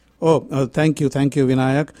Thank you,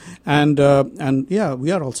 Vinayak, and yeah,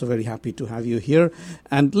 we are also very happy to have you here.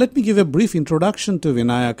 And let me give a brief introduction to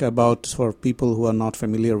Vinayak for people who are not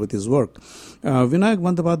familiar with his work. Binayak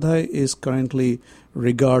Bandopadhyay is currently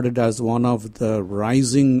regarded as one of the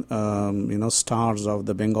rising, stars of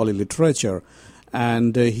the Bengali literature,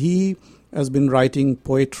 and he has been writing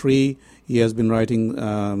poetry. He has been writing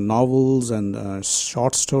novels and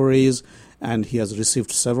short stories, and he has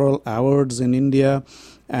received several awards in India.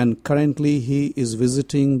 And currently, he is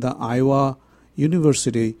visiting the Iowa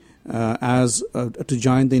University to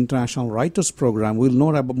join the International Writers Program. We'll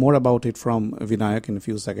know more about it from Vinayak in a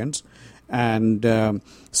few seconds, and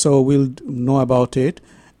so we'll know about it.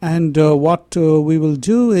 And what we will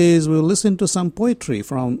do is we'll listen to some poetry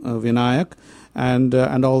from Vinayak, and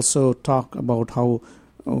also talk about how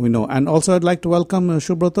we know. And also, I'd like to welcome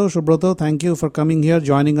Subrato. Subrato, thank you for coming here,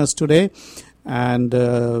 joining us today,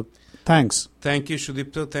 and. Thanks. Thank you,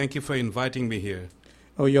 Sudipto. Thank you for inviting me here.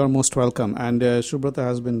 Oh, you're most welcome. And Subrata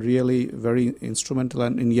has been really very instrumental.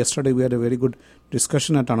 And yesterday we had a very good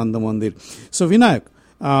discussion at Ananda Mandir. So, Vinayak,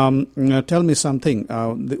 tell me something.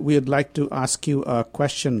 We would like to ask you a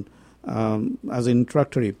question as an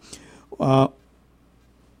introductory. How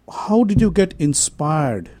did you get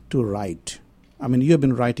inspired to write? I mean, you have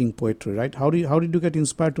been writing poetry, right? How did you get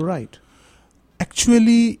inspired to write?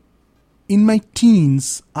 Actually, in my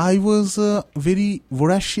teens, I was a very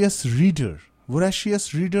voracious reader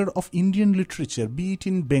of Indian literature, be it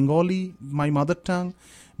in Bengali, my mother tongue,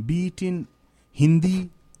 be it in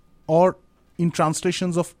Hindi, or in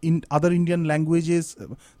translations of other Indian languages,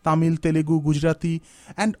 Tamil, Telugu, Gujarati,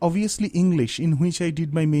 and obviously English, in which I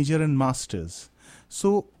did my major and masters.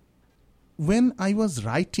 So, when I was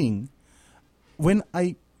writing, when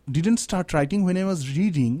I didn't start writing, when I was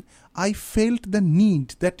reading, I felt the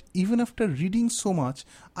need that even after reading so much,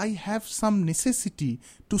 I have some necessity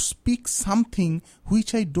to speak something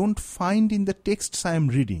which I don't find in the texts I am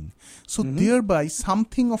reading. So thereby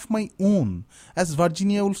something of my own, as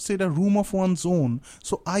Virginia Woolf said, a room of one's own.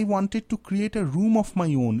 So I wanted to create a room of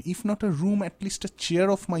my own, if not a room, at least a chair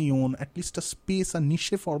of my own, at least a space, a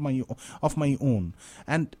niche of my own.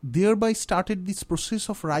 And thereby started this process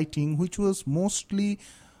of writing, which was mostly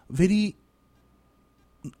very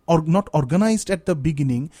not organized at the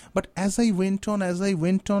beginning, but as I went on,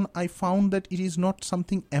 I found that it is not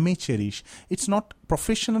something amateurish. It's not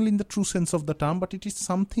professional in the true sense of the term, but it is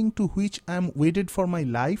something to which I am wedded for my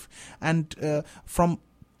life. And from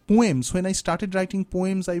poems, when I started writing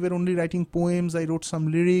poems, I were only writing poems. I wrote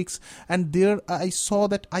some lyrics, and there I saw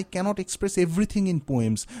that I cannot express everything in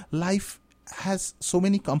poems. Life has so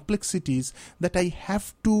many complexities that I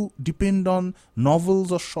have to depend on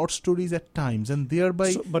novels or short stories at times, and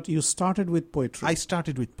thereby... but you started with poetry. I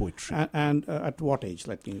started with poetry. And at what age?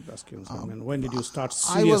 Let me ask you. When did you start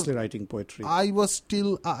seriously writing poetry? I was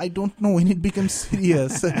still... I don't know when it became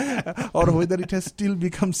serious or whether it has still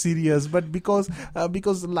become serious, but because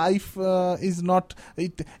life is not...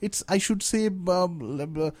 It's I should say...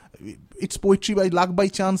 it's poetry by luck, by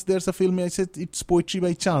chance. There's a film I said it's poetry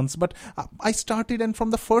by chance, but I started, and from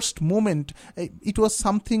the first moment it was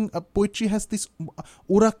something. Poetry has this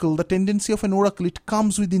oracle, the tendency of an oracle. It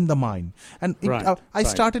comes within the mind, and I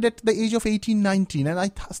started at the age of 18, 19, and I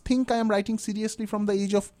think I am writing seriously from the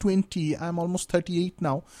age of 20. I'm almost 38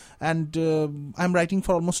 now, and I'm writing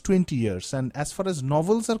for almost 20 years. And as far as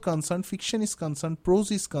novels are concerned, fiction is concerned, prose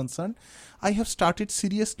is concerned, I have started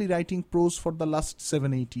seriously writing prose for the last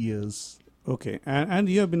 7-8 years. Okay, and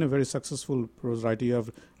you have been a very successful prose writer. You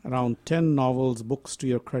have around 10 novels, books to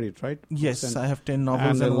your credit, right? Yes, I have 10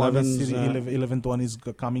 novels, and 11th one is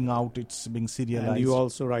coming out. It's being serialized. And you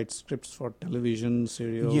also write scripts for television,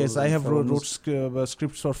 serials. Yes, I have wrote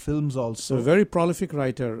scripts for films also. So a very prolific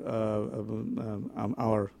writer,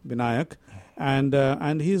 our Binayak,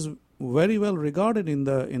 and he's very well regarded in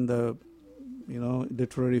the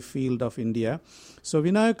literary field of India. So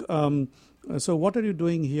Vinayak, so what are you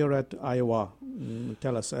doing here at Iowa?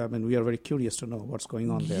 Tell us. I mean, we are very curious to know what's going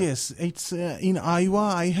on there. Yes, it's in Iowa.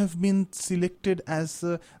 I have been selected as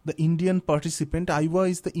the Indian participant. Iowa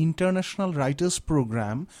is the International Writers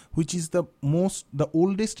Program, which is the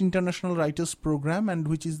oldest international writers program, and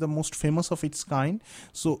which is the most famous of its kind.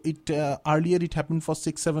 So earlier it happened for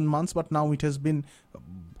 6-7 months, but now it has been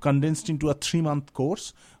condensed into a 3-month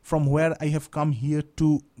course, from where I have come here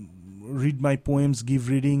to read my poems, give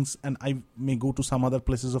readings, and I may go to some other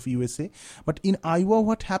places of USA. But in Iowa,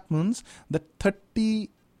 what happens, that 30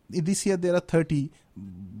 this year there are 30,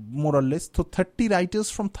 more or less. So 30 writers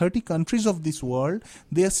from 30 countries of this world,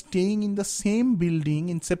 they are staying in the same building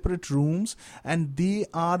in separate rooms, and they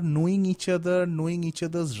are knowing each other, knowing each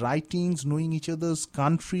other's writings, knowing each other's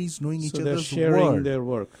countries, knowing each other's So they're sharing world. their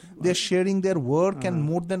work. They're sharing their work and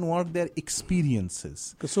more than work, their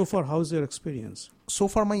experiences. So far, how's your experience? So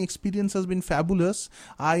far my experience has been fabulous.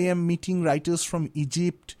 I am meeting writers from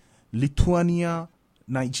Egypt, Lithuania,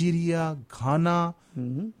 Nigeria, Ghana,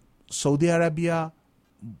 Saudi Arabia,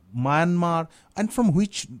 Myanmar, and from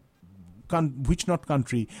which not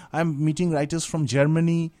country. I am meeting writers from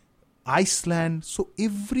Germany, Iceland. So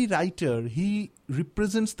every writer, he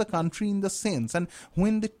represents the country in the sense. And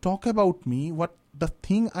when they talk about me, what the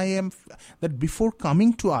thing I am, that before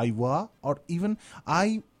coming to Iowa, or even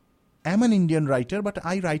I am an Indian writer, but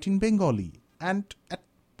I write in Bengali and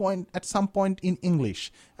at some point in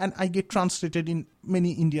English, and I get translated in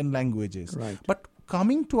many Indian languages. Right. But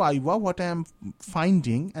coming to Iowa, what I am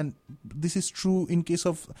finding, and this is true in case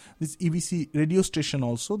of this EBC radio station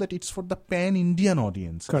also, that it's for the pan-Indian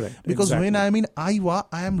audience. Correct. Because exactly. when I am in Iowa,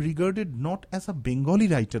 I am regarded not as a Bengali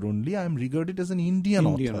writer only, I am regarded as an Indian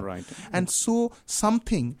author. writer. And so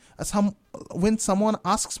when someone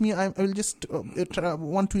asks me, I will just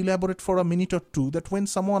want to elaborate for a minute or two, that when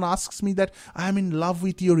someone asks me that I am in love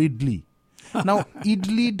with your idli. Now,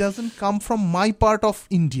 idli doesn't come from my part of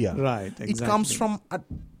India. Right, exactly. It comes from a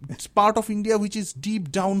part of India which is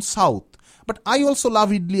deep down south. But I also love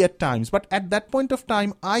idli at times. But at that point of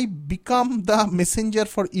time, I become the messenger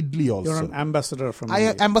for idli also. You're an ambassador from I am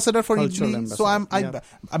India. ambassador for Cultural idli. So ambassador.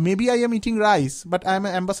 maybe I am eating rice, but I am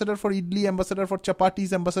an ambassador for idli, ambassador for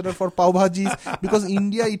chapatis, ambassador for pav bhajis, because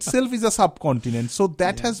India itself is a subcontinent. So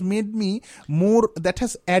that has made me more. That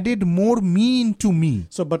has added more me into me.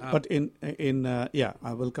 So, but I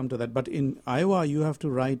will come to that. But in Iowa, you have to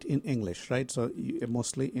write in English, right? So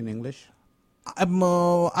mostly in English. I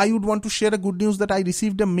would want to share a good news that I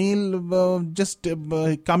received a mail just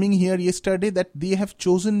coming here yesterday that they have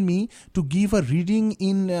chosen me to give a reading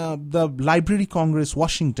in the Library Congress,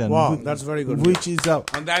 Washington. Wow, that's very good. Which is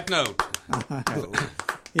On that note,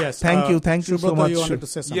 yes. Thank you so Subrata, much. You wanted to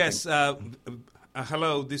say something. yes,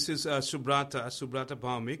 hello, this is Subrata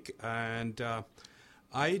Bhaumik, and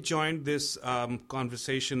I joined this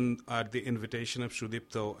conversation at the invitation of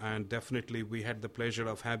Sudipto, and definitely we had the pleasure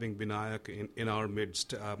of having Binayak in our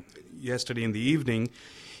midst yesterday in the evening.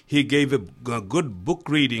 He gave a good book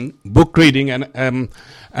reading,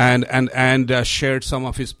 and shared some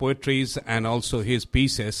of his poetries and also his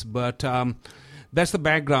pieces. But that's the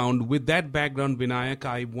background. With that background, Binayak,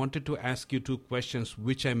 I wanted to ask you two questions,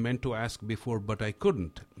 which I meant to ask before, but I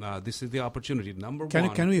couldn't. This is the opportunity. Number one.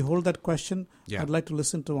 Can we hold that question? Yeah. I'd like to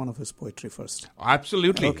listen to one of his poetry first.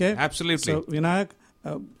 Absolutely. Okay. Absolutely. So, Vinayak,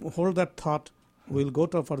 hold that thought. We'll go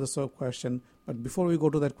to for the question. But before we go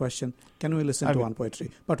to that question, can we listen to one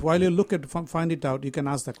poetry? But while you find it out, you can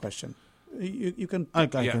ask that question. You can. I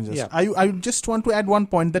just want to add one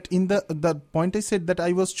point, that in the point I said that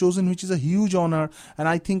I was chosen, which is a huge honor, and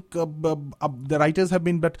I think the writers have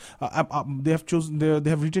been, but they have chosen. They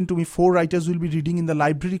have written to me. 4 writers will be reading in the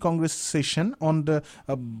Library Congress session on the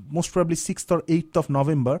most probably 6th or 8th of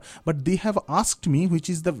November. But they have asked me,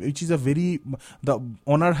 the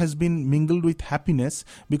honor has been mingled with happiness,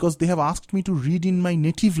 because they have asked me to read in my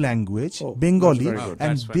native language, Bengali,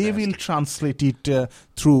 and they will translate it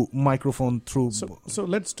through microphone. So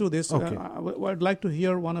let's do this. Okay. I'd like to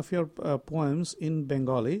hear one of your poems in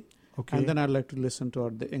Bengali, and then I'd like to listen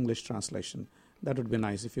to the English translation. That would be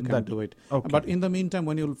nice if you can do it. Okay. But in the meantime,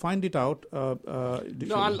 when you'll find it out, I'll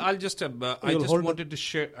just. I just wanted to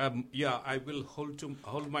share. I will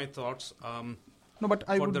hold my thoughts. No, but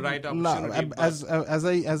I would, the right opportunity.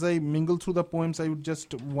 As I mingle through the poems, I would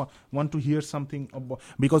just want to hear something about,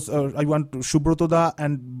 because I want to, Subrata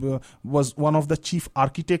and was one of the chief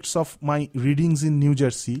architects of my readings in New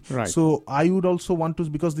Jersey. Right. So I would also want to,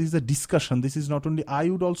 because this is a discussion. This is not only. I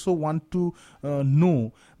would also want to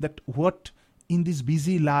know that what in this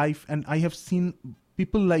busy life, and I have seen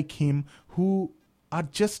people like him who are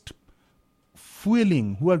just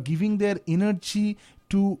fueling, who are giving their energy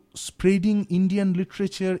to spreading Indian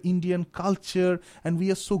literature, Indian culture, and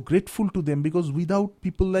we are so grateful to them, because without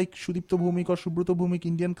people like Sudipto Bhaumik or Subrata Bhaumik,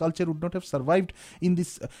 Indian culture would not have survived in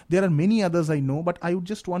this. There are many others I know, but I would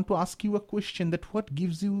just want to ask you a question, that what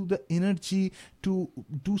gives you the energy to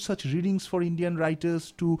do such readings for Indian writers,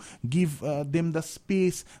 to give them the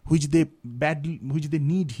space which they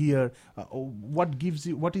need here? What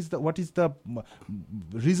is the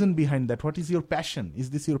reason behind that? What is your passion? Is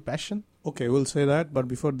this your passion? Okay, we'll say that, but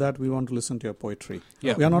before that, we want to listen to your poetry.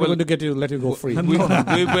 Yeah, we are not going to let you go free.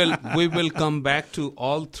 We will come back to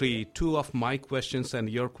all three, two of my questions and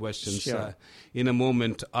your questions, Sure. In a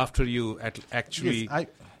moment after you actually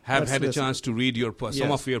have had a chance to read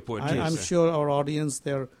some of your poetry. I'm sure our audience,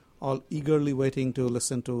 they're all eagerly waiting to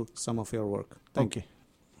listen to some of your work. Thank you.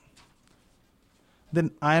 Then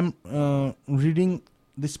I am reading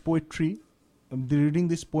this poetry, reading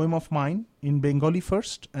this poem of mine in Bengali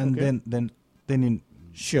first, and then in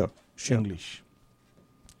Sure. English.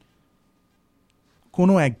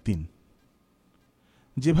 কোনো একদিন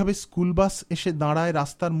যেভাবে school bus এসে দাঁড়ায়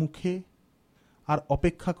রাস্তার মুখে আর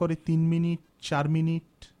অপেক্ষা করে 3 minute 4 minute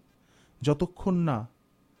যতক্ষণ না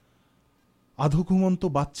আধো ঘুমন্ত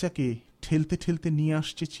বাচ্চাকে ঠেলতে ঠেলতে নিয়ে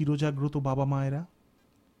আসছে চিরজাগ্রত বাবা মায়েরা,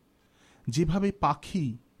 যেভাবে পাখি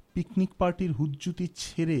পিকনিক পার্টির হুজ্জুতি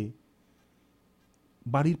ছেড়ে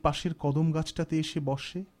বাড়ির পাশের কদম গাছটাতে এসে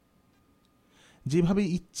বসে, যেভাবে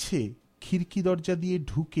ইচ্ছে খিড়কি দরজা দিয়ে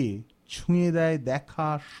ঢুকে ছুঁয়ে দেয় দেখা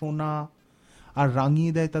শোনা আর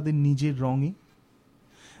রাঙিয়ে দেয় তাদের নিজের রঙে,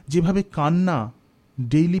 যেভাবে কান্না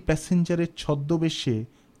ডেইলি প্যাসেঞ্জারের ছদ্মবেশে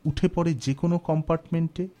উঠে পড়ে যে কোনো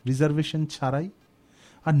কম্পার্টমেন্টে রিজার্ভেশন ছাড়াই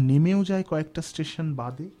আর নেমেও যায় কয়েকটা স্টেশন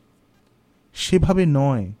বাদে,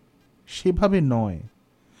 সেভাবে নয়।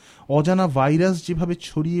 অজানা ভাইরাস যেভাবে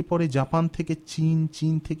ছড়িয়ে পড়ে জাপান থেকে চীন,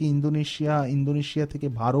 চীন থেকে ইন্দোনেশিয়া, ইন্দোনেশিয়া থেকে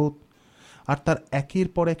ভারত, আর তার একের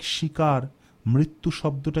পর এক শিকার মৃত্যু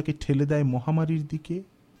শব্দটাকে ঠেলে দেয় মহামারীর দিকে,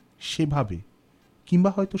 সেভাবে, কিংবা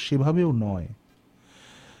হয়তো সেভাবেও নয়।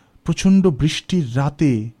 প্রচণ্ড বৃষ্টির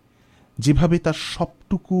রাতে যেভাবে তার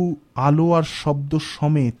সবটুকু আলো আর শব্দ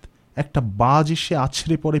সমেত একটা বাজ এসে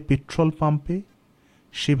আছড়ে পড়ে পেট্রোল পাম্পে,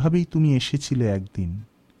 সেভাবেই তুমি এসেছিলে একদিন,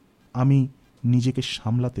 আমি নিজেকে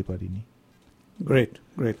সামলাতে পারিনি। Great.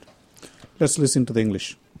 Let's listen to the English.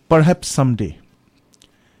 Perhaps someday,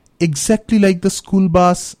 exactly like the school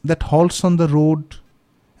bus that halts on the road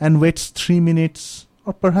and waits 3 minutes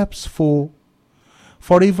or perhaps 4,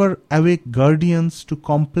 forever awake guardians to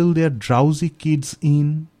compel their drowsy kids in,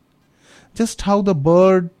 just how the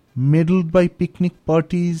bird meddled by picnic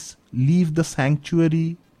parties leave the sanctuary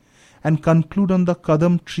and conclude on the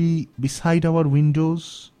kadam tree beside our windows,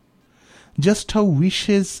 just how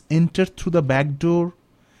wishes enter through the back door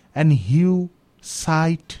and hue,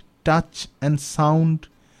 sight, touch and sound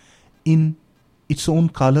in its own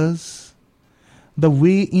colors, the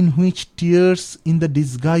way in which tears in the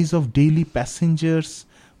disguise of daily passengers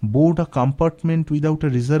board a compartment without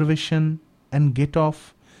a reservation and get off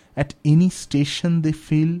at any station they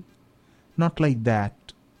feel. Not like that.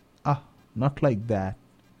 Not like that.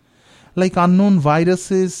 Like unknown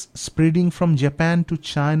viruses spreading from Japan to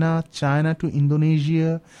China, China to Indonesia,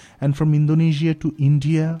 and from Indonesia to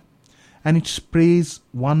India, and it sprays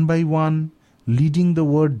one by one, leading the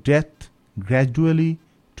word death gradually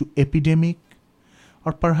to epidemic,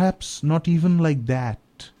 or perhaps not even like that.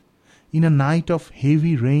 In a night of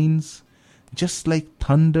heavy rains, just like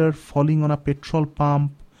thunder falling on a petrol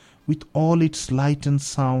pump, with all its light and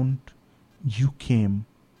sound, you came.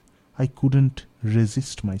 I couldn't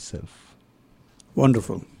resist myself.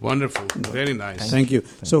 Wonderful. Very nice. Thank you.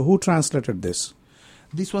 So who translated this?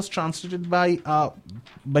 This was translated by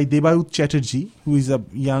Debayut Chatterjee, who is a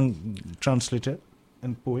young translator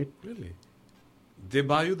and poet. Really?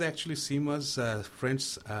 Debayut actually Seema's friend's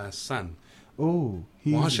son. Oh,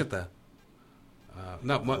 he Mahashita.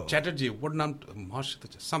 Chatterjee, what name? Mahashita,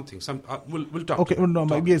 something. We'll talk. Okay,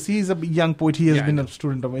 talk. Yes, he is a young poet. He has been a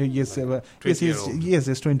student of yes,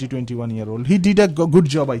 21 year old. He did a good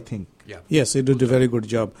job, I think. Yeah. Yes, he did a very good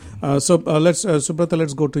job. Subrata,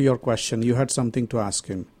 let's go to your question. You had something to ask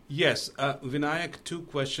him. Yes, Vinayak, 2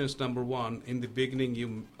 questions. Number 1, in the beginning,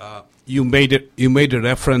 you made a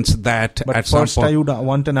reference that But at first, some point, I would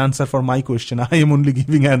want an answer for my question. I am only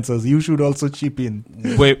giving answers. You should also chip in.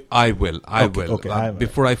 Wait, I will. Okay,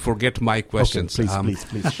 before I forget my questions. Okay,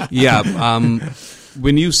 please. Yeah.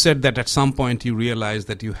 When you said that at some point you realized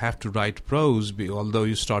that you have to write prose, although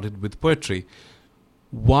you started with poetry,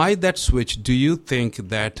 why that switch? Do you think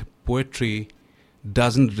that poetry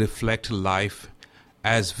doesn't reflect life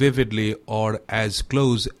as vividly or as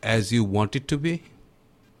close as you want it to be?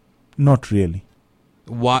 Not really.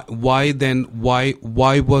 Why then?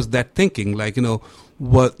 Why was that thinking? Like,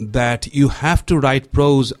 that you have to write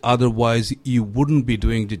prose, otherwise you wouldn't be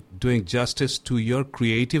doing justice to your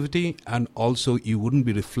creativity, and also you wouldn't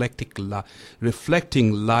be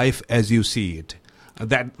reflecting life as you see it.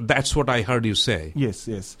 That's what I heard you say. Yes,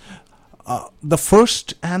 yes. The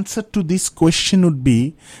first answer to this question would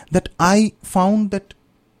be that I found that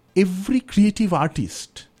every creative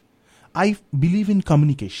artist, I believe in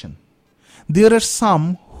communication. There are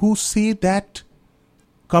some who say that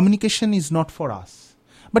communication is not for us.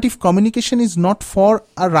 But if communication is not for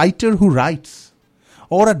a writer who writes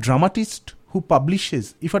or a dramatist who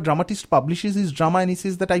publishes, if a dramatist publishes his drama and he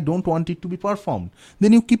says that I don't want it to be performed,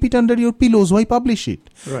 then you keep it under your pillows. Why publish it?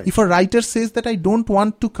 Right. If a writer says that I don't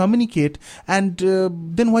want to communicate, and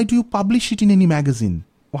then why do you publish it in any magazine?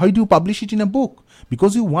 Why do you publish it in a book?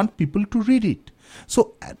 Because you want people to read it.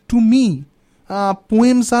 So to me,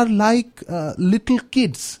 poems are like little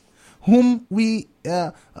kids whom we,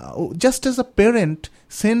 just as a parent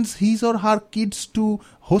sends his or her kids to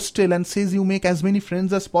hostel and says you make as many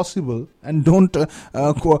friends as possible and don't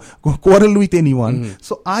quarrel with anyone.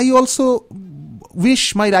 So I also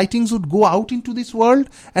wish my writings would go out into this world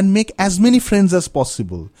and make as many friends as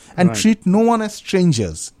possible and treat no one as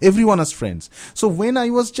strangers, everyone as friends. So when I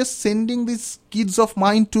was just sending these kids of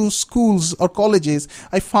mine to schools or colleges,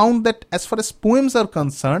 I found that as far as poems are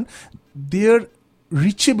concerned, their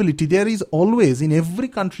reachability, there is always in every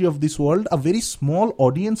country of this world a very small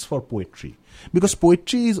audience for poetry, because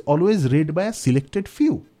poetry is always read by a selected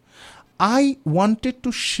few. I wanted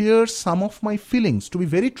to share some of my feelings, to be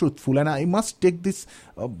very truthful, and I must take this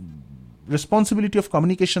responsibility of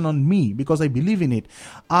communication on me because I believe in it.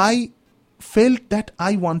 I felt that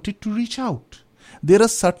I wanted to reach out. There are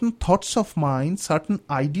certain thoughts of mine, certain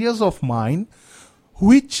ideas of mine,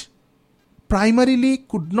 which primarily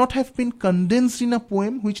could not have been condensed in a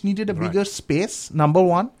poem, which needed a bigger space, number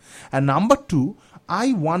one. And number two,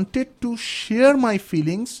 I wanted to share my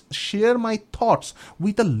feelings, share my thoughts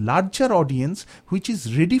with a larger audience which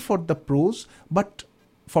is ready for the prose, but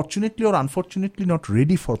fortunately or unfortunately not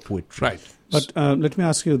ready for poetry. Right. But let me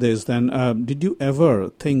ask you this then. Did you ever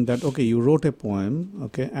think that, okay, you wrote a poem,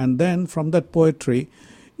 okay, and then from that poetry,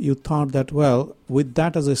 you thought that, well, with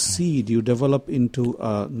that as a seed, you develop into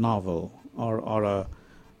a novel or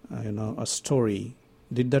a story?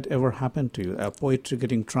 Did that ever happen to you? A poetry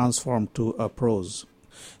getting transformed to a prose?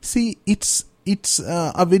 See, it's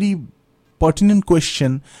a very pertinent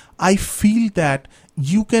question. I feel that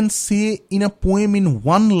you can say in a poem in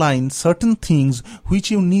one line certain things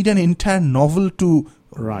which you need an entire novel to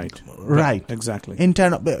write. Exactly.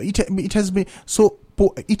 It has been so.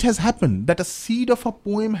 It has happened that a seed of a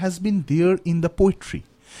poem has been there in the poetry,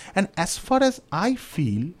 and as far as I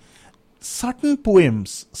feel, certain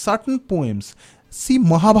poems. See,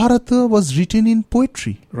 Mahabharata was written in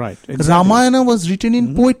poetry. Right. Exactly. Ramayana was written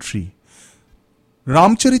in poetry.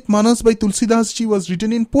 Ramcharitmanas by Tulsidas ji was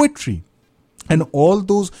written in poetry. And all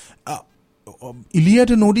those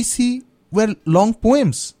Iliad and Odyssey were long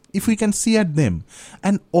poems, if we can see at them.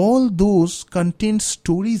 And all those contained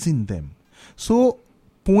stories in them. So,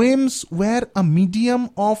 poems were a medium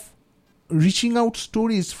of reaching out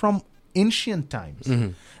stories from ancient times.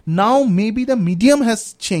 Now maybe the medium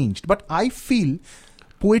has changed, but I feel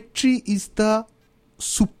poetry is the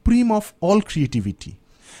supreme of all creativity.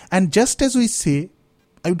 And just as we say,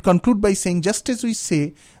 I would conclude by saying, just as we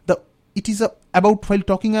say, it is about, while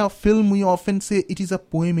talking a film, we often say it is a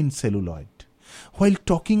poem in celluloid. While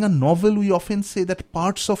talking a novel, we often say that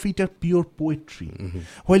parts of it are pure poetry.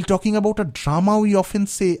 While talking about a drama, we often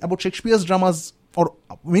say, about Shakespeare's dramas or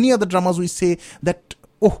many other dramas, we say that,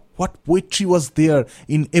 oh, what poetry was there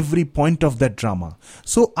in every point of that drama.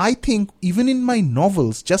 So I think even in my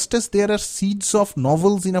novels, just as there are seeds of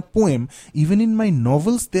novels in a poem, even in my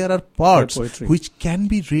novels there are parts which can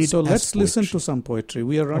be read so as let's poetry. listen to some poetry.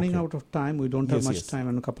 We are running out of time. We don't have much time,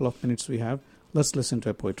 and a couple of minutes we have. Let's listen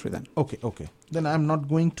to a poetry then. Okay. Then I'm not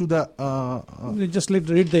going to the... just read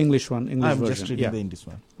the English one, English version. I'm just reading the English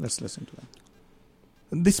one. Let's listen to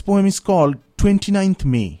that. This poem is called 29th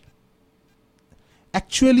May.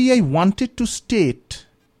 Actually, I wanted to state,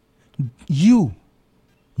 you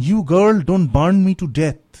girl, don't burn me to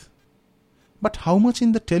death. But how much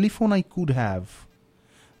in the telephone I could have.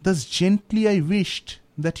 Thus gently I wished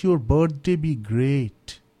that your birthday be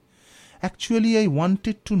great. Actually, I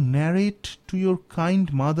wanted to narrate to your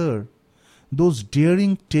kind mother those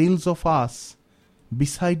daring tales of us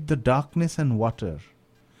beside the darkness and water.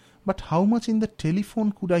 But how much in the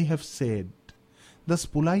telephone could I have said? Thus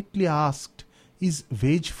politely asked, is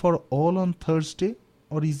veg for all on Thursday,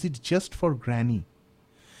 or is it just for granny?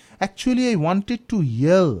 Actually, I wanted to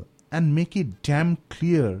yell and make it damn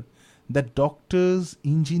clear that doctors,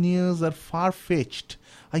 engineers are far-fetched.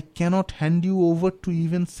 I cannot hand you over to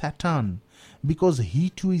even Satan, because he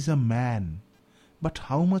too is a man. But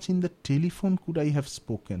how much in the telephone could I have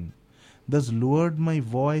spoken? thus lowered my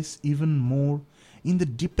voice even more in the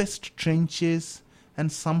deepest trenches,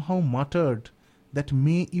 and somehow muttered that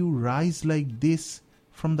may you rise like this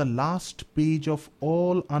from the last page of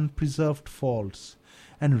all unpreserved faults,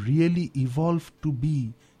 and really evolve to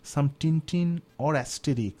be some Tintin or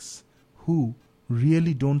Asterix who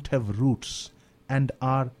really don't have roots and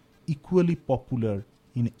are equally popular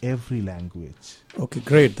in every language. Okay,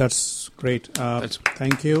 great. That's great.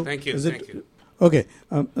 Thank you. Thank you. Thank you. Okay,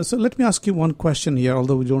 so let me ask you one question here.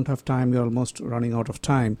 Although we don't have time, we're almost running out of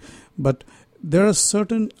time. But there are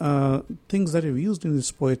certain things that you've used in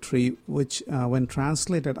this poetry which, when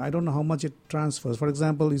translated, I don't know how much it transfers. For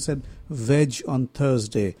example, you said veg on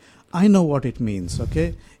Thursday. I know what it means,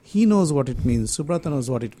 okay? He knows what it means. Subrata knows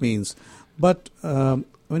what it means. But when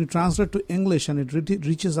you translate to English and it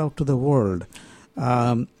reaches out to the world,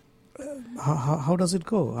 how does it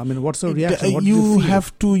go? I mean, what's the reaction? What do you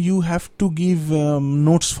feel? You have to give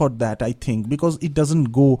notes for that, I think, because it doesn't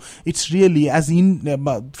go. It's really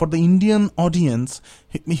for the Indian audience,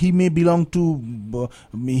 he may belong to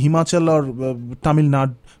Himachal or Tamil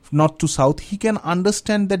Nadu, north to south. He can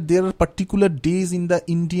understand that there are particular days in the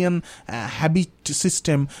Indian habit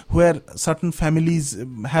system where certain families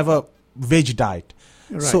have a veg diet.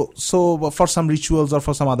 Right. So for some rituals or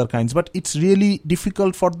for some other kinds, but it's really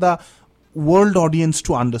difficult for the world audience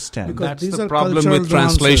to understand. Because that's these the are problem cultural with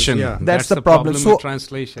translation. nuances, yeah. That's the problem. So with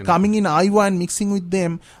translation. Coming in Iowa and mixing with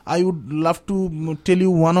them, I would love to tell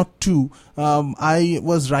you one or two. I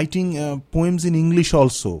was writing poems in English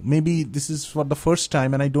also. Maybe this is for the first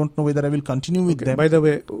time, and I don't know whether I will continue with them. By the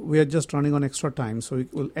way, we are just running on extra time, so we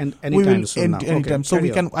will end any We time will soon end now. anytime. So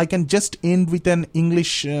I can just end with an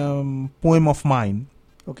English poem of mine.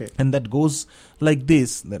 Okay. And that goes like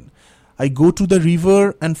this. Then I go to the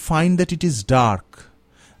river and find that it is dark.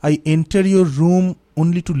 I enter your room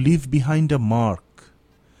only to leave behind a mark.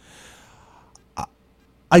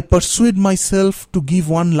 I persuade myself to give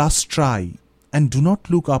one last try and do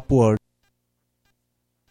not look upward.